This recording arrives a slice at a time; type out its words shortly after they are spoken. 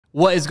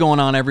What is going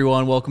on,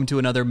 everyone? Welcome to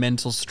another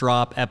Mental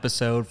Strop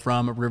episode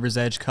from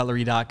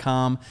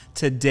riversedgecutlery.com.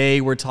 Today,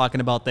 we're talking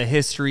about the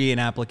history and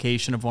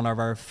application of one of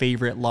our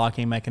favorite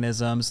locking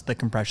mechanisms, the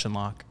compression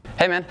lock.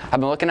 Hey man, I've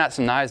been looking at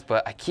some knives,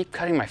 but I keep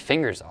cutting my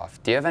fingers off.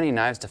 Do you have any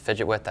knives to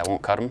fidget with that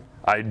won't cut them?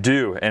 I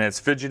do, and it's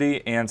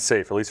fidgety and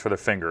safe, at least for the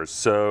fingers.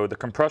 So the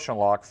compression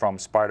lock from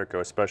Spyderco,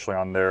 especially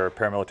on their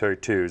Paramilitary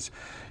 2s,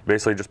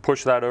 basically just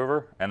push that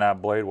over and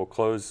that blade will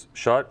close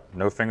shut,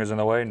 no fingers in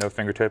the way, no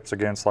fingertips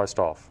again sliced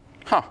off.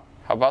 Huh,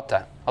 how about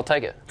that? I'll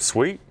take it.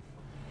 Sweet.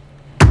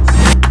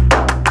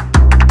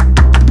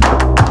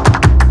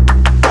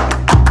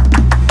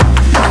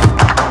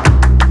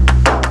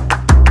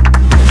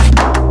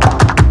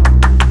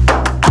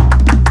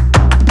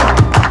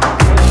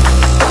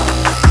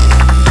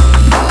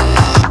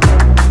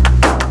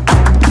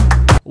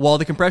 While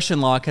the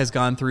compression lock has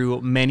gone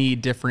through many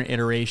different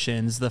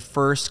iterations, the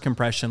first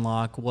compression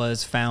lock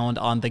was found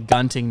on the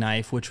gunting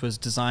knife, which was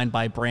designed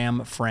by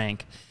Bram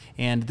Frank.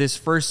 And this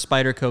first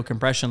Spyderco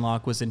compression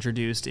lock was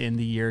introduced in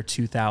the year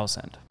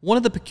 2000. One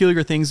of the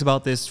peculiar things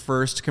about this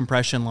first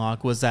compression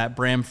lock was that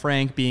Bram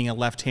Frank, being a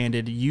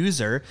left-handed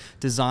user,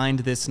 designed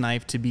this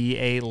knife to be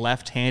a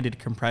left-handed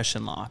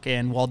compression lock.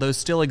 And while those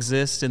still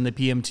exist in the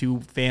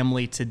PM2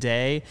 family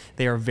today,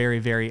 they are very,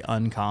 very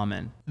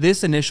uncommon.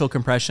 This initial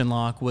compression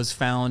lock was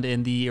found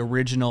in the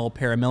original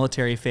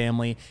Paramilitary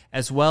family,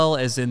 as well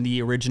as in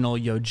the original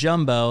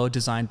Yojimbo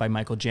designed by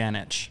Michael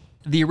Janich.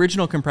 The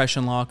original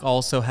compression lock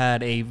also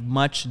had a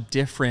much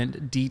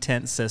different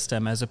detent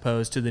system as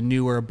opposed to the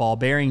newer ball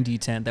bearing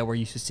detent that we're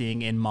used to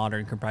seeing in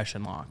modern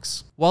compression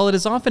locks. While it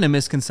is often a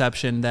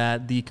misconception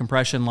that the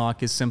compression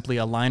lock is simply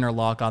a liner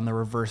lock on the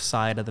reverse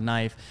side of the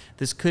knife,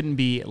 this couldn't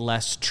be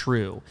less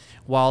true.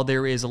 While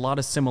there is a lot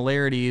of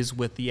similarities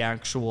with the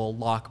actual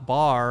lock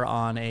bar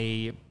on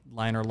a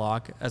liner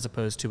lock as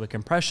opposed to a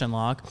compression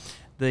lock,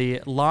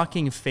 the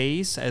locking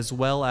face as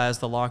well as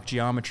the lock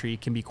geometry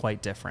can be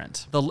quite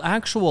different. The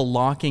actual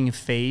locking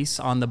face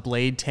on the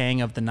blade tang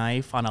of the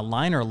knife on a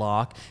liner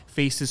lock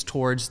faces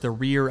towards the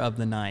rear of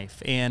the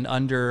knife, and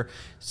under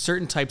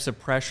certain types of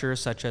pressure,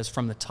 such as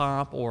from the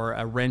top or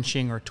a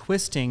wrenching or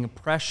twisting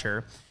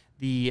pressure,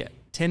 the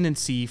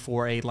tendency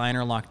for a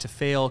liner lock to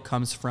fail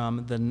comes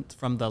from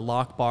the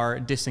lock bar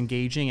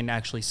disengaging and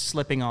actually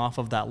slipping off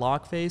of that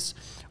lock face,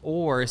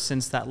 or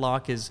since that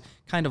lock is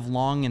kind of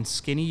long and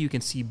skinny, you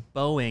can see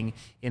bowing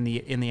in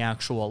the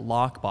actual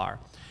lock bar.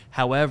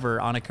 However,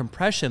 on a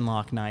compression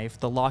lock knife,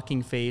 the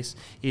locking face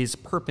is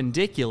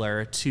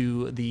perpendicular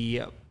to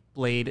the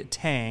blade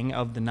tang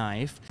of the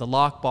knife. The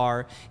lock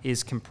bar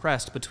is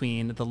compressed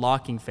between the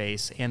locking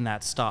face and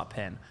that stop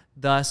pin.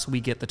 Thus,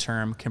 we get the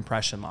term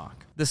compression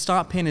lock. The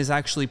stop pin is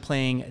actually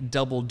playing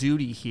double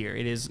duty here.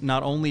 It is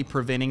not only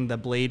preventing the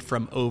blade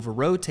from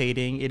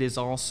over-rotating, it is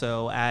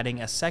also adding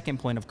a second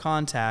point of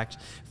contact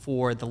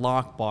for the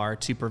lock bar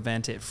to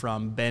prevent it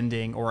from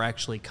bending or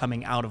actually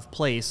coming out of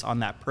place on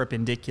that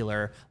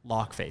perpendicular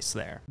lock face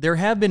there. There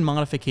have been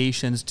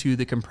modifications to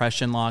the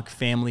compression lock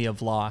family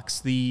of locks.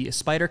 The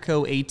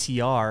Spyderco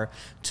ATR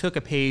took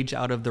a page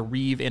out of the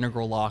Reeve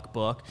Integral Lock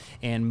book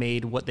and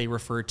made what they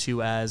refer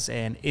to as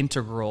an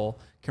integral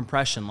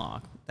compression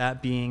lock.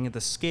 That being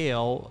the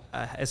scale,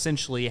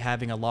 essentially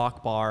having a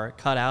lock bar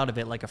cut out of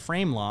it like a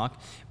frame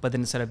lock, but then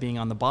instead of being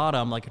on the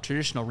bottom like a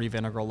traditional Reeve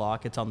Integral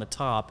lock, it's on the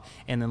top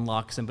and then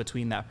locks in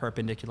between that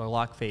perpendicular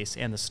lock face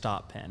and the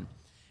stop pin.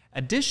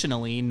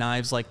 Additionally,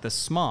 knives like the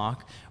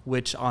smock,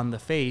 which on the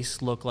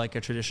face look like a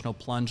traditional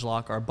plunge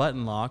lock or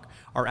button lock,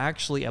 are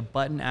actually a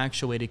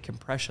button-actuated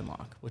compression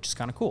lock, which is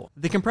kind of cool.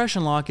 The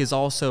compression lock is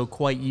also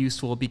quite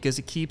useful because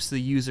it keeps the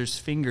user's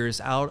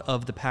fingers out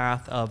of the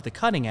path of the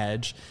cutting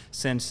edge,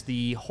 since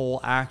the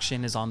whole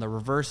action is on the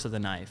reverse of the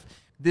knife.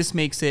 This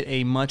makes it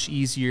a much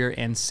easier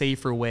and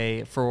safer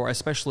way for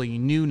especially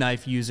new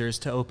knife users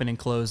to open and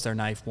close their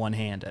knife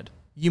one-handed.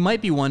 You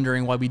might be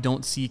wondering why we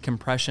don't see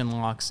compression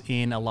locks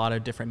in a lot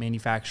of different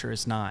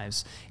manufacturers'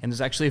 knives, and there's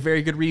actually a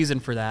very good reason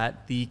for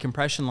that. The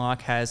compression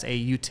lock has a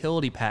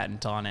utility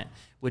patent on it,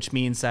 which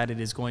means that it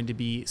is going to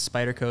be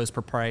Spyderco's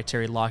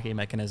proprietary locking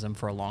mechanism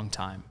for a long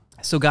time.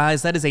 So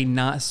guys, that is a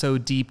not so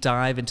deep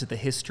dive into the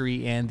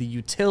history and the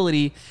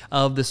utility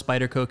of the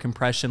Spyderco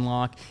compression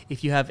lock.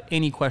 If you have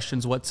any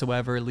questions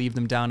whatsoever, leave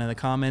them down in the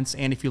comments.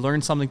 And if you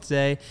learned something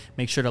today,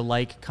 make sure to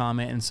like,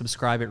 comment, and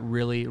subscribe. It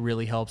really,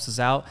 really helps us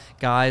out.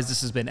 Guys,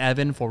 this has been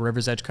Evan for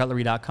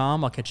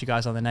riversedgecutlery.com. I'll catch you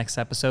guys on the next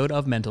episode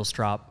of Mental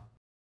Strop.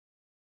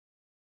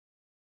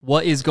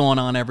 What is going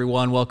on,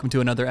 everyone? Welcome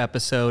to another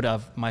episode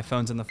of My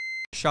Phone's in the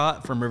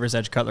Shot from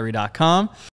riversedgecutlery.com.